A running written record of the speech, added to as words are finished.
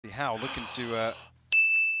How looking to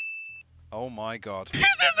oh my god. He's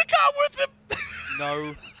in the car with him!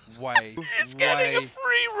 No way. He's getting a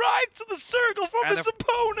free ride to the circle from his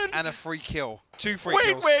opponent! And a free kill. 2 free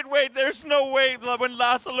kills. Wait, there's no way when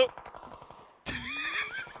Lasse look.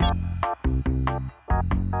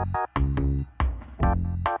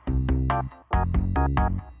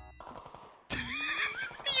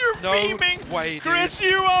 You're memeing! Way, dude. Chris,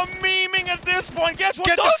 you are memeing at this point. Guess what?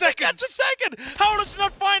 Get the second! Get the second! How does he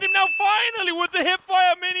not find him now? Finally, with the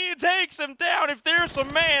hipfire mini, he takes him down. If there's a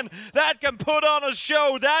man that can put on a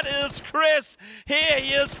show, that is Chris. Here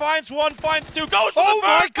he is, finds one, finds two, goes for the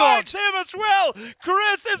third, finds him as well.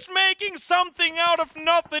 Chris is making something out of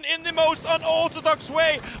nothing in the most unorthodox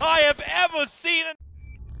way I have ever seen.